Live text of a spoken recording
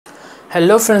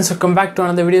Hello friends, welcome back to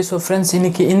another video. So friends,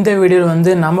 இன்னைக்கு இந்த வீடியோல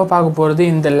வந்து நம்ம பார்க்க போறது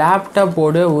இந்த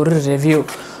லேப்டாப்போட ஒரு ரிவ்யூ.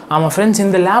 ஆமா friends,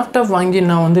 இந்த லேப்டாப் வாங்கி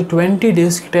நான் வந்து 20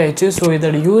 days கிட்ட ஆயிச்சு. சோ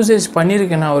இதோட யூசேஜ்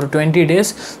பண்ணிருக்கேன் நான் ஒரு 20 days.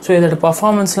 சோ இதோட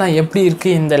பெர்ஃபார்மன்ஸ்லாம் எப்படி இருக்கு,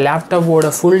 இந்த லேப்டாப்போட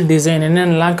ஃபுல் டிசைன்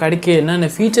என்னென்னலாம் கிடைக்குது, என்னென்ன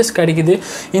ஃபீச்சர்ஸ் கிடைக்குது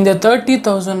இந்த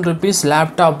 30,000 rupees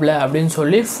லேப்டாப்ல அப்படினு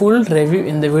சொல்லி ஃபுல் ரிவ்யூ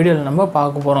இந்த வீடியோல நம்ம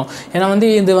பார்க்க போறோம். ஏனா வந்து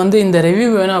இது வந்து இந்த ரிவ்யூ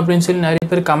வேணும் அப்படினு சொல்லி நிறைய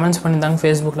பேர் கமெண்ட்ஸ் பண்ணிருந்தாங்க,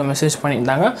 Facebookல மெசேஜ்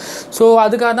பண்ணிருந்தாங்க. சோ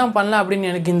அதுக்காக தான் பண்ணலாம்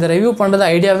அப்படினு எனக்கு இந்த ரிவ்யூ பண்றது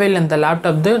ஐடியாவே இல்ல. இந்த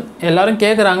லேப்டாப் எல்லாரும்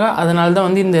கேக்குறாங்க, அதனால தான்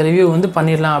வந்து இந்த ரிவ்யூ வந்து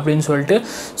பண்ணிரலாம் அப்படினு சொல்லிட்டு.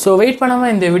 So wait பண்ணாம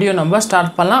இந்த வீடியோ நம்ம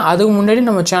ஸ்டார்ட் பண்ணலாம். அதுக்கு முன்னாடி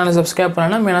நம்ம சேனலை சப்ஸ்கிரைப்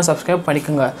பண்ணனா மேனா சப்ஸ்கிரைப்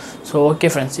பண்ணிக்கங்க. So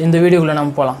okay friends, இந்த வீடியோக்குள்ள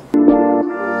நம்ம போலாம்.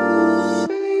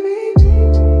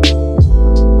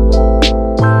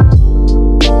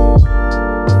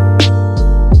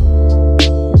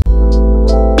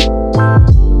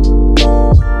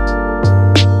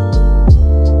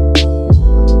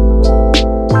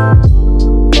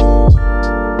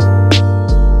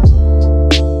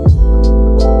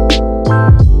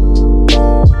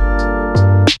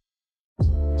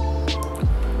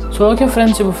 So okay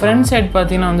friends, இப்போ front side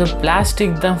பார்த்தீங்கன்னா வந்து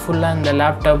பிளாஸ்டிக் தான் ஃபுல்லாக இந்த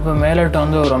லேப்டாப். மேலட்ட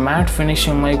வந்து ஒரு மேட்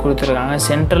ஃபினிஷிங் மாதிரி கொடுத்துருக்காங்க.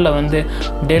 சென்டரில் வந்து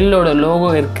டெல்லோட லோகோ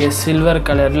இருக்குது, சில்வர்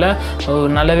கலரில்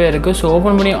நல்லாவே இருக்குது. ஸோ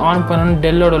ஓப்பன் பண்ணி ஆன் பண்ணணும்,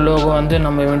 டெல்லோட லோகோ வந்து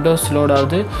நம்ம விண்டோஸ் லோட்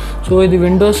ஆகுது. ஸோ இது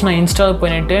விண்டோஸ் நான் இன்ஸ்டால்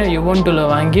பண்ணிவிட்டு யுவன்டூவில்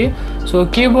வாங்கி. ஸோ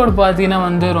கீபோர்டு பார்த்தீங்கன்னா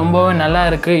வந்து ரொம்பவே நல்லா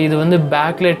இருக்குது. இது வந்து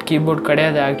பேக்லைட் கீபோர்டு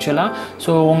கிடையாது ஆக்சுவலாக.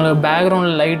 ஸோ உங்களுக்கு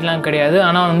பேக்ரவுண்ட் லைட்லாம் கிடையாது.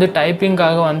 ஆனால் வந்து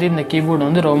டைப்பிங்காக வந்து இந்த கீபோர்டு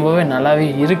வந்து ரொம்பவே நல்லாவே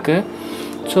இருக்குது.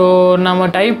 ஸோ நம்ம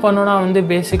டைப் பண்ணோன்னா வந்து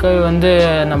பேசிக்காகவே வந்து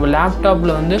நம்ம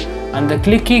லேப்டாப்பில் வந்து அந்த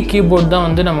கிளிக்கி கீபோர்ட் தான்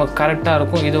வந்து நமக்கு கரெக்டாக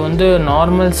இருக்கும். இது வந்து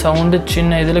நார்மல் சவுண்டு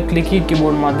சின்ன இதில் கிளிக்கி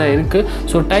கீபோர்ட் மாதிரி தான் இருக்குது.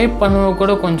 ஸோ டைப் பண்ணுவது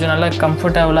கூட கொஞ்சம் நல்லா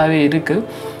கம்ஃபர்டபுளாகவே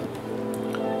இருக்குது.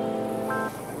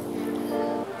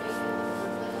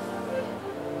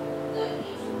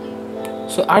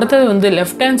 ஸோ அடுத்தது வந்து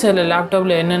லெஃப்ட் ஹேண்ட் சைடில்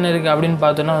லேப்டாப்பில் என்னென்ன இருக்குது அப்படின்னு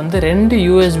பார்த்தோன்னா வந்து 2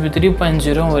 USB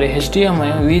 3.0 ஒரு HDMI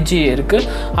VGA இருக்குது.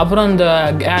 அப்புறம் அந்த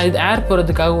ஏர்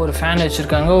போகிறதுக்காக ஒரு ஃபேன்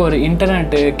வச்சுருக்காங்க, ஒரு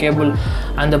இன்டர்நெட் கேபிள்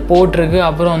அந்த போர்ட் இருக்குது,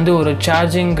 அப்புறம் வந்து ஒரு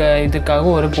சார்ஜிங் இதுக்காக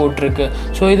ஒரு போர்ட் இருக்குது.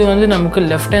 ஸோ இது வந்து நமக்கு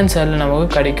லெஃப்ட் ஹேண்ட் சைடில்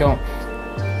நமக்கு கிடைக்கும்.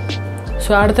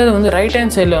 ஸோ அடுத்தது வந்து ரைட்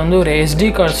ஹேண்ட் சைடில் வந்து ஒரு SD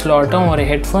கார்டு ஸ்லாட்டும் ஒரு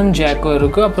ஹெட்ஃபோன் ஜாக்கும்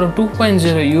இருக்குது. அப்புறம்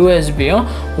 2.0 USBயும்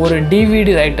ஒரு DVD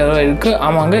ரைட்டரும் இருக்குது.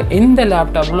 ஆமாங்க, இந்த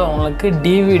லேப்டாப்பில் உங்களுக்கு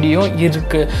DVDயும்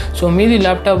இருக்குது. ஸோ மீதி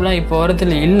லேப்டாப்லாம் இப்போ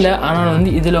வரதில் இல்லை, ஆனால்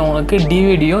வந்து இதில் உங்களுக்கு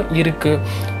DVDயும் இருக்குது.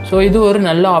 ஸோ இது ஒரு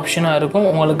நல்ல ஆப்ஷனாக இருக்கும்.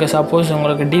 உங்களுக்கு சப்போஸ்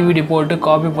உங்களுக்கு DVD போட்டு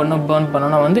காப்பி பண்ண பர்ன்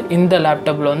பண்ணோன்னா வந்து இந்த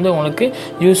லேப்டாப்பில் வந்து உங்களுக்கு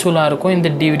யூஸ்ஃபுல்லாக இருக்கும்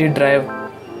இந்த DVD டிரைவ்.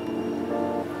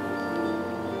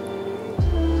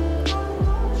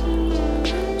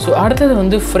 ஸோ அடுத்தது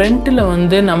வந்து ஃப்ரண்ட்டில்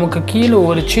வந்து நமக்கு கீழே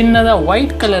ஒரு சின்னதாக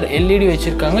ஒயிட் கலர் LED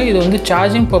வச்சுருக்காங்க. இது வந்து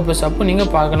சார்ஜிங் பர்பஸ் அப்போ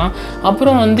நீங்கள் பார்க்கலாம்.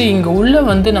 அப்புறம் வந்து இங்கே உள்ளே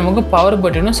வந்து நமக்கு பவர்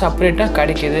பட்டனும் செப்பரேட்டாக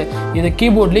கிடைக்கிது. இது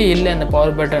கீபோர்ட்லேயே இல்லை இந்த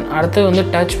பவர் பட்டன். அடுத்தது வந்து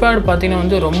டச் பேட் பார்த்திங்கன்னா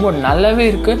வந்து ரொம்ப நல்லாவே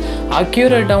இருக்குது,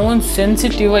 அக்யூரேட்டாகவும்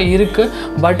சென்சிட்டிவாக இருக்குது.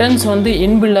 பட்டன்ஸ் வந்து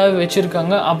இன்பில்டாகவே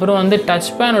வச்சுருக்காங்க. அப்புறம் வந்து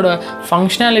டச் பேனோட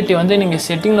ஃபங்க்ஷனாலிட்டி வந்து நீங்கள்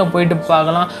செட்டிங்கில் போயிட்டு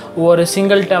பார்க்கலாம். ஒரு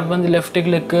சிங்கிள் டேப் வந்து லெஃப்ட்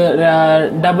கிளிக்கு,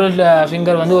 டபுள்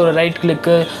ஃபிங்கர் வந்து ஒரு ரைட்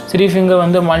கிளிக்கு, 3 ஃபிங்கர்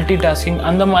வந்து மல்டி டாஸ்கிங்,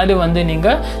 அந்த மாதிரி வந்து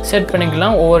நீங்கள் செட்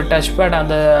பண்ணிக்கலாம் ஒவ்வொரு டச் பேட்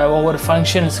அந்த ஒவ்வொரு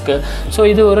ஃபங்க்ஷன்ஸ்க்கு. ஸோ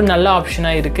இது ஒரு நல்ல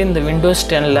ஆப்ஷனாக இருக்குது இந்த விண்டோஸ்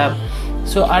 10ல்.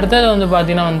 ஸோ அடுத்தது வந்து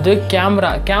பார்த்திங்கன்னா வந்து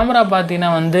கேமரா பார்த்திங்கன்னா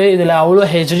வந்து இதில் அவ்வளோ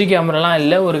HD கேமராலாம்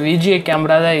இல்லை, ஒரு VGA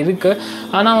கேமரா தான் இருக்குது.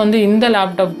 ஆனால் வந்து இந்த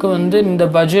லேப்டாப்புக்கு வந்து இந்த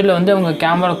பட்ஜெட்டில் வந்து அவங்க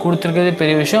கேமரா கொடுத்துருக்கிறதே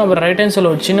பெரிய விஷயம். அப்புறம் ரைட் ஹேண்ட்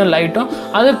சைடில் ஒரு சின்ன லைட்டும்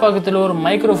அது பக்கத்தில் ஒரு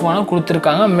மைக்ரோஃபோனும்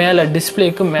கொடுத்துருக்காங்க மேலே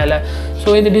டிஸ்பிளேக்கு மேலே.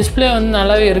 ஸோ இது டிஸ்பிளே வந்து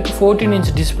நல்லாவே இருக்குது, 14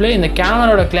 inch டிஸ்பிளே. இந்த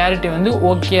கேமராவோட கிளாரிட்டி வந்து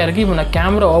ஓகேயாக இருக்குது. இப்போ நான்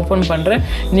கேமரா ஓப்பன் பண்ணுறேன்,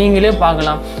 நீங்களே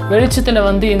பார்க்கலாம். வெளிச்சத்தில்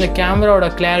வந்து இந்த கேமராவோட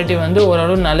கிளாரிட்டி வந்து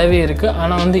ஓரளவு நல்லாவே இருக்குது.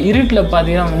 ஆனால் வந்து இருட்டில்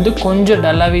பார்த்தீங்கன்னா வந்து கொஞ்சம்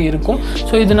டல்லாகவே இருக்கும்.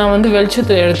 ஸோ இது நான் வந்து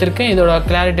வெளிச்சத்தில் எடுத்திருக்கேன். இதோட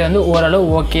கிளாரிட்டி வந்து ஓரளவு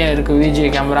ஓகேயாக இருக்குது VGA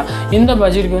கேமரா. இந்த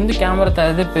பட்ஜெட்டுக்கு வந்து கேமரா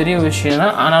தரது பெரிய விஷயம்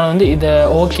தான், ஆனால் வந்து இது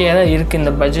ஓகேயாக தான் இருக்குது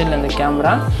இந்த பட்ஜெட்டில் இந்த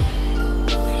கேமரா.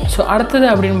 ஸோ அடுத்தது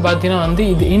அப்படின்னு பார்த்தீங்கன்னா வந்து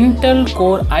இது Intel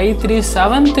core i3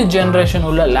 7th generation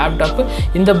உள்ள லேப்டாப்பு.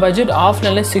 இந்த பட்ஜெட்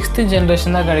ஆஃப்லைனில் 6th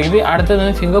ஜென்ரேஷன் தான் கிடைக்குது. அடுத்தது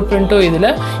வந்து ஃபிங்கர் பிரிண்ட்டும் இதில்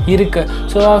இருக்குது.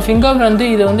 ஸோ ஃபிங்கர் வந்து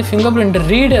இது வந்து ஃபிங்கர் பிரிண்ட்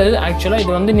ரீடர். ஆக்சுவலாக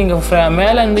இது வந்து நீங்கள்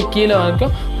மேலேருந்து கீழே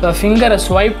வரைக்கும் ஃபிங்கரை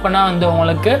ஸ்வைப் பண்ணால் வந்து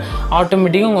உங்களுக்கு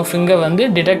ஆட்டோமேட்டிக்காக உங்கள் ஃபிங்கர் வந்து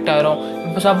டிடெக்ட் ஆகிரும்.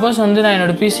 இப்போ சப்போஸ் வந்து நான்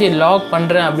என்னோடய பிசியை லாக்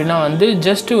பண்ணுறேன் அப்படின்னா வந்து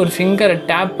ஜஸ்ட்டு ஒரு ஃபிங்கரை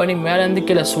டேப் பண்ணி மேலேருந்து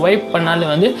கீழே ஸ்வைப் பண்ணாலும்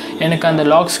வந்து எனக்கு அந்த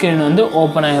லாக் ஸ்க்ரீன் வந்து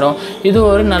ஓப்பன் ஆகிரும். இது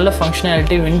ஒரு நல்ல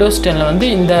ஃபங்க்ஷனாலிட்டி. விண்டோஸ் 10ல் வந்து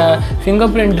இந்த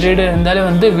ஃபிங்கர் பிரிண்ட் ரீடர் இருந்தாலே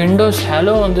வந்து விண்டோஸ்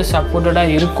ஹலோ வந்து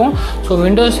சப்போர்ட்டடாக இருக்கும். ஸோ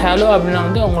விண்டோஸ் ஹலோ அப்படின்னா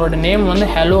வந்து உங்களோட நேம் வந்து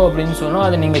ஹலோ அப்படின்னு சொல்லணும்.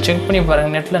 அதை நீங்கள் செக் பண்ணி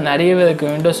பாருங்கள், நெட்டில் நிறையவே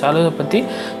இருக்குது விண்டோஸ் ஹலோவை பற்றி.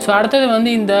 ஸோ அடுத்தது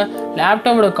வந்து இந்த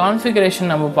லேப்டாப்போட கான்ஃபிகரேஷன்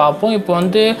நம்ம பார்ப்போம். இப்போ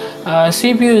வந்து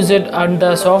CPU Z அந்த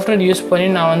சாஃப்ட்வேர் யூஸ் பண்ணி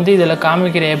நான் வந்து இதில்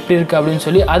காமிக்கிறேன் எப்படி இருக்குது அப்படின்னு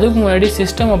சொல்லி. அதுக்கு முன்னாடி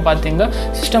சிஸ்டம்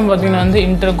பார்த்தீங்கன்னா வந்து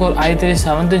Intel Core i3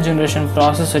 7th generation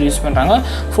processor use பண்ணுறாங்க.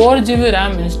 4GB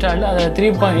RAM இன்ஸ்டால்டு, அதில்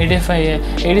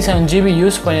 3.87GB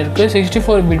யூஸ் பண்ணியிருக்கு.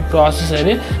 64-bit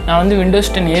processor. நான் வந்து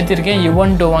விண்டோஸ் 10 ஏற்றிருக்கேன்.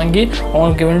 U1 வாங்கி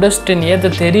உங்களுக்கு விண்டோஸ் 10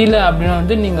 ஏற்ற தெரியல அப்படின்னா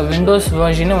வந்து நீங்கள் விண்டோஸ்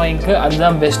வெர்ஷனை வாங்கிக்க,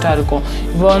 அதுதான் பெஸ்ட்டாக இருக்கும்.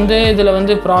 இப்போ வந்து இதில்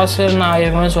வந்து ப்ராசஸர் நான்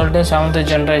ஏற்கனவே சொல்லிட்டு 7th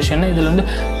generation. இதில் வந்து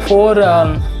 4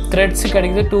 த்ரெட்ஸ்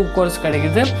கிடைக்குது, 2 cores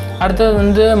கிடைக்குது. அடுத்தது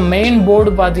வந்து மெயின்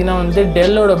போர்டு பார்த்தீங்கன்னா வந்து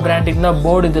டெல்லோட பிராண்டிங் தான்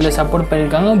போர்டு இதில் சப்போர்ட்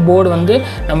பண்ணியிருக்காங்க. போர்டு வந்து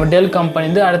நம்ம டெல் கம்பெனி.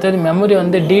 அடுத்தது மெமரி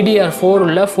வந்து DDR4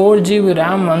 உள்ள 4GB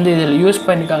RAM வந்து இதில் யூஸ்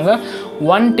பண்ணியிருக்காங்க.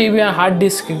 1TB ஹார்ட்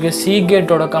டிஸ்க்கு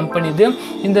சீகேட்டோட கம்பெனி இது.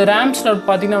 இந்த ரேம் ஸ்லாட்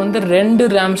பார்த்தீங்கன்னா வந்து 2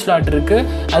 ரேம் ஸ்லாட் இருக்குது.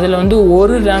 அதில் வந்து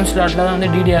ஒரு ரேம் ஸ்லாட்டில் தான் வந்து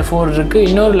DDR4 இருக்குது.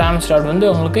 இன்னொரு ரேம் ஸ்லாட் வந்து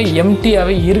உங்களுக்கு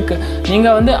எம்டியாகவே இருக்குது.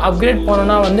 நீங்கள் வந்து அப்கிரேட்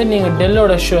பண்ணணுன்னா வந்து நீங்கள்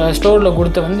டெல்லோட ஸ்டோரில்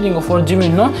கொடுத்து வந்து நீங்கள் 4GB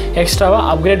இன்னும் எக்ஸ்ட்ராவாக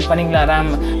அப்கிரேட் பண்ணிக்கலாம்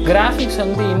ரேம். கிராஃபிக்ஸ்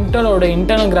வந்து இன்டலோட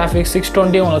இன்டர்னல் கிராஃபிக்ஸ்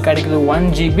 620 உங்களுக்கு கிடைக்குது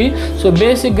 1GB. ஸோ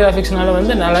பேசிக் கிராஃபிக்ஸ்னால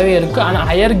வந்து நல்லாவே இருக்குது. ஆனால்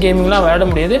ஹையர் கேமிங்லாம் விளையாட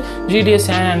முடியாது. GTA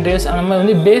San Andreas அந்த மாதிரி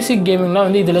வந்து பேசிக் கேமிங்லாம்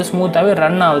வந்து இதில் ஸ்மூத்தாகவே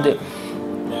ரன் ஆகுது.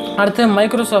 அடுத்து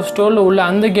மைக்ரோசாஃப்ட் ஸ்டோரில் உள்ள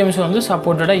அந்த கேம்ஸ் வந்து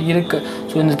சப்போர்ட்டடாக இருக்குது.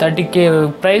 ஸோ இந்த 30K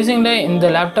ப்ரைஸிங்கில் இந்த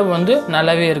லேப்டாப் வந்து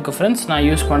நல்லாவே இருக்குது ஃப்ரெண்ட்ஸ், நான்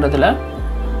யூஸ் பண்ணுறதுல.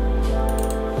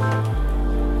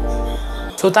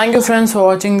 ஸோ தேங்க்யூ ஃப்ரெண்ட்ஸ் ஃபார்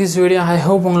வாட்சிங் திஸ் வீடியோ. ஐ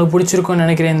ஹோப் உங்களுக்கு பிடிச்சிருக்கும்னு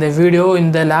நினைக்கிறேன் இந்த வீடியோ.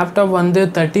 இந்த லேப்டாப் வந்து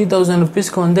 30,000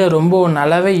 rupeesக்கு வந்து ரொம்ப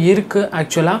நல்லாவே இருக்குது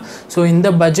ஆக்சுவலாக. ஸோ இந்த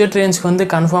பட்ஜெட் ரேஞ்சுக்கு வந்து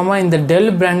கன்ஃபார்மாக இந்த டெல்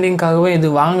பிராண்டிங்காகவே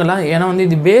இது வாங்கலாம். ஏன்னா வந்து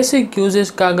இது பேசிக்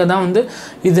யூசஸ்க்காக தான் வந்து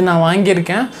இது நான்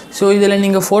வாங்கியிருக்கேன். ஸோ இதில்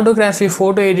நீங்கள் ஃபோட்டோகிராஃபி,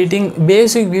 ஃபோட்டோ எடிட்டிங்,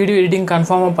 பேசிக் வீடியோ எடிட்டிங்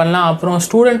கன்ஃபார்மாக பண்ணலாம். அப்புறம்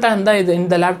ஸ்டூடெண்ட்டாக இருந்தால்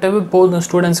இந்த லேப்டாப்பு போதும்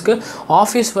ஸ்டூடெண்ட்ஸ்க்கு.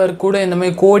 ஆஃபீஸ் ஒர்க் கூட இந்த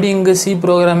மாதிரி கோடிங்கு, C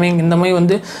ப்ரோக்ராமிங், இந்த மாதிரி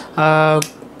வந்து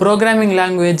ப்ரோக்ராமிங்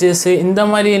லாங்குவேஜஸ் இந்த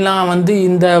மாதிரிலாம் வந்து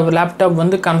இந்த லேப்டாப்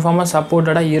வந்து கன்ஃபார்மாக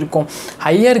சப்போர்ட்டடாக இருக்கும்.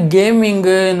 ஹையர்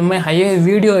கேமிங்கு, இந்த மாதிரி ஹையர்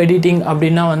வீடியோ எடிட்டிங்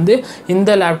அப்படின்னா வந்து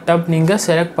இந்த லேப்டாப் நீங்கள்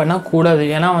செலக்ட் பண்ணக்கூடாது.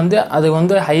 ஏன்னா வந்து அது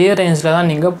வந்து ஹையர் ரேஞ்சில் தான்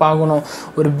நீங்கள் பார்க்கணும்.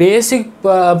 ஒரு பேசிக்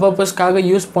பர்பஸ்க்காக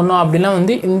யூஸ் பண்ணோம் அப்படின்னா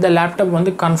வந்து இந்த லேப்டாப்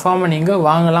வந்து கன்ஃபார்மாக நீங்கள்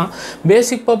வாங்கலாம்.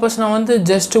 பேசிக் பர்பஸ்னால் வந்து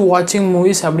ஜஸ்ட் வாட்சிங்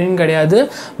மூவிஸ் அப்படின்னு கிடையாது.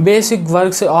 பேசிக்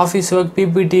works, office work,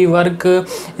 PPT work,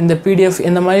 இந்த PDF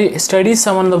இந்த மாதிரி ஸ்டடீஸ்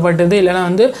சம்மந்தப்பட்டது, இல்லைனா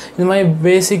வந்து இந்த மாதிரி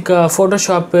பேசிக்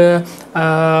ஃபோட்டோஷாப்பு,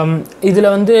 இதில்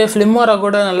வந்து ஃபிலிமோரா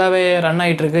கூட நல்லாவே ரன்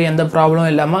ஆகிட்டுருக்கு எந்த ப்ராப்ளமும்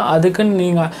இல்லாமல். அதுக்குன்னு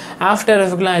நீங்கள் ஆஃப்டர்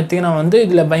எஃபெக்ட்லாம் எடுத்திங்கன்னா வந்து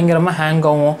இதில் பயங்கரமாக ஹேங்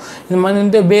ஆகும். இந்த மாதிரி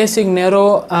வந்து பேசிக் நேரோ,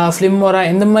 ஃபிலிமோரா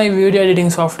இந்த மாதிரி வீடியோ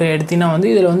எடிட்டிங் சாஃப்ட்வேர் எடுத்திங்கன்னா வந்து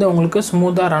இதில் வந்து உங்களுக்கு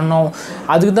ஸ்மூத்தாக ரன் ஆகும்.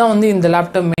 அதுக்கு தான் வந்து இந்த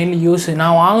லேப்டாப் மெயின்லி யூஸ்.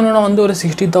 நான் வாங்கணுன்னா வந்து ஒரு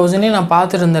 60,000 நான்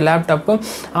பார்த்துருந்தேன் லேப்டாப்பு.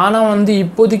 ஆனால் வந்து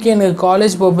இப்போதைக்கு எனக்கு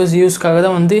காலேஜ் பர்பஸ் யூஸ்க்காக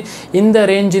தான் வந்து இந்த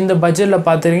ரேஞ்ச், இந்த பட்ஜெட்டில்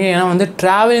பார்த்துருக்கேன். ஏன்னா வந்து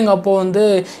ட்ராவலிங் அப்போது வந்து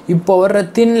இப்போ வர்ற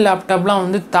தின் லேப்டாப்லாம்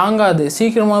வந்து தாங்காது,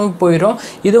 சீக்கிரமாகவே போயிடும்.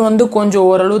 இது வந்து கொஞ்சம்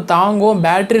ஓரளவு தாங்கும்.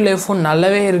 பேட்ரி லைஃபும்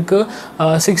நல்லாவே இருக்குது.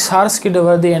 6 hours கிட்ட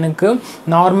வருது எனக்கு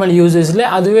நார்மல் யூசேஜில்.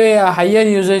 அதுவே ஹையர்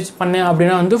யூசேஜ் பண்ணேன்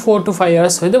அப்படின்னா வந்து 4 to 5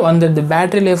 hours வந்து வந்துடுது.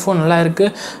 பேட்ரி லைஃபும் நல்லா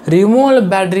இருக்குது. ரிமூவல்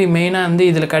பேட்ரி மெயினாக வந்து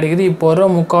இதில் கிடைக்குது. இப்போ வர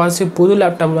முக்கால்வாசி புது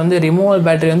லேப்டாப்பில் வந்து ரிமூவல்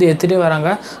பேட்ரி வந்து எடுத்துகிட்டே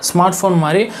வராங்க, ஸ்மார்ட் ஃபோன்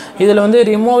மாதிரி. இதில் வந்து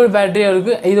ரிமூவல் பேட்ரியாக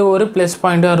இருக்குது. இது ஒரு ப்ளஸ்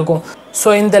பாயிண்ட்டாக இருக்கும். ஸோ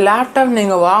இந்த லேப்டாப்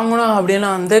நீங்கள் வாங்கணும் அப்படின்னா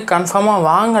வந்து கன்ஃபார்மாக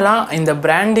வாங்கலாம். இந்த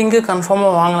பிராண்டிங்கு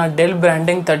கன்ஃபார்மாக வாங்கலாம், டெல்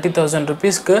பிராண்டிங் 30,000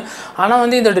 rupeesக்கு. ஆனால்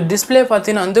வந்து இதோட டிஸ்பிளே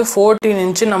பார்த்தீங்கன்னா வந்து 14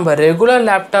 inch. நம்ம ரெகுலர்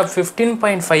லேப்டாப்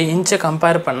 15.5 inch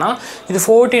கம்பேர் பண்ணால் இது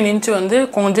 14 inch வந்து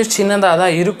கொஞ்சம் சின்னதாக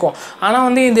தான் இருக்கும். ஆனால்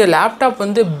வந்து இந்த லேப்டாப்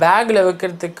வந்து பேக்கில்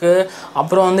வைக்கிறதுக்கு,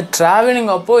 அப்புறம் வந்து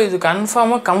ட்ராவலிங் அப்போது இது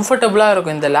கன்ஃபார்மாக கம்ஃபர்டபுளாக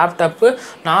இருக்கும் இந்த லேப்டாப்பு.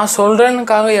 நான்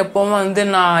சொல்கிறேன்னுக்காக எப்போவும் வந்து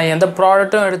நான் எந்த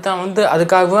ப்ராடக்ட்டும் எடுத்தால் வந்து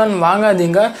அதுக்காகவே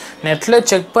வாங்காதீங்க. நெட்டில்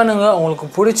செக் பண்ணுங்கள், உங்களுக்கு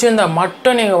பிடிச்சிருந்தால்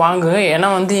மட்டும் நீங்கள் வாங்குங்க. ஏன்னா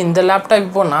வந்து இந்த லேப்டாப்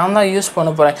இப்போது நான் தான் யூஸ் பண்ண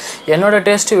போகிறேன். என்னோடய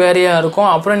டேஸ்ட்டு வேறையாக இருக்கும்.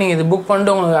 அப்புறம் நீங்கள் இது புக்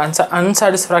பண்ணிட்டு உங்களுக்கு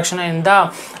அன்சாட்டிஸ்ஃபேக்ஷனாக இருந்தால்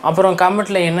அப்புறம்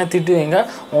கமெண்ட்டில் என்ன திட்டுவீங்க.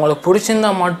 உங்களுக்கு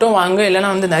பிடிச்சிருந்தால் மட்டும் வாங்க.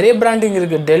 இல்லைனா வந்து நிறைய பிராண்டிங்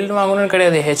இருக்குது. டெல் வாங்கணும்னு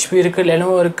கிடையாது, HP இருக்குது,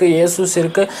 லெனோவோ இருக்குது, ஏசூஸ்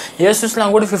இருக்குது.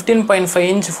 ஏசூஸ்லாம் கூட 15.5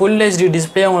 inch ஃபுல் HD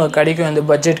டிஸ்பிளே உங்களுக்கு கிடைக்கும் இந்த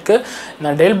பட்ஜெட்டுக்கு.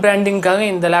 நான் டெல் பிராண்டிங்காக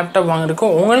இந்த லேப்டாப்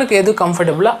வாங்கியிருக்கோம். உங்களுக்கு எது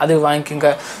கம்ஃபர்டபுளாக அது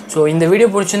வாங்கிக்கோங்க. ஸோ இந்த வீடியோ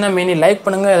பிடிச்சிருந்தால் மெயினி லைக்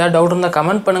பண்ணுங்கள். ஏதாவது டவுட் இருந்தால்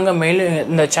கமெண்ட் பண்ணுங்கள். மெயில்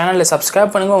இந்த சேனலில்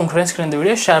சப்ஸ்கிரைப் பண்ணுங்கள். உங்கள் ஃப்ரெண்ட்ஸ்க்கு இந்த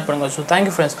வீடியோ ஷேர் பண்ணுங்கள். ஸோ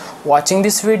தேங்க்யூ ஃப்ரெண்ட்ஸ் வாட்சிங்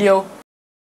திஸ் வீடியோ.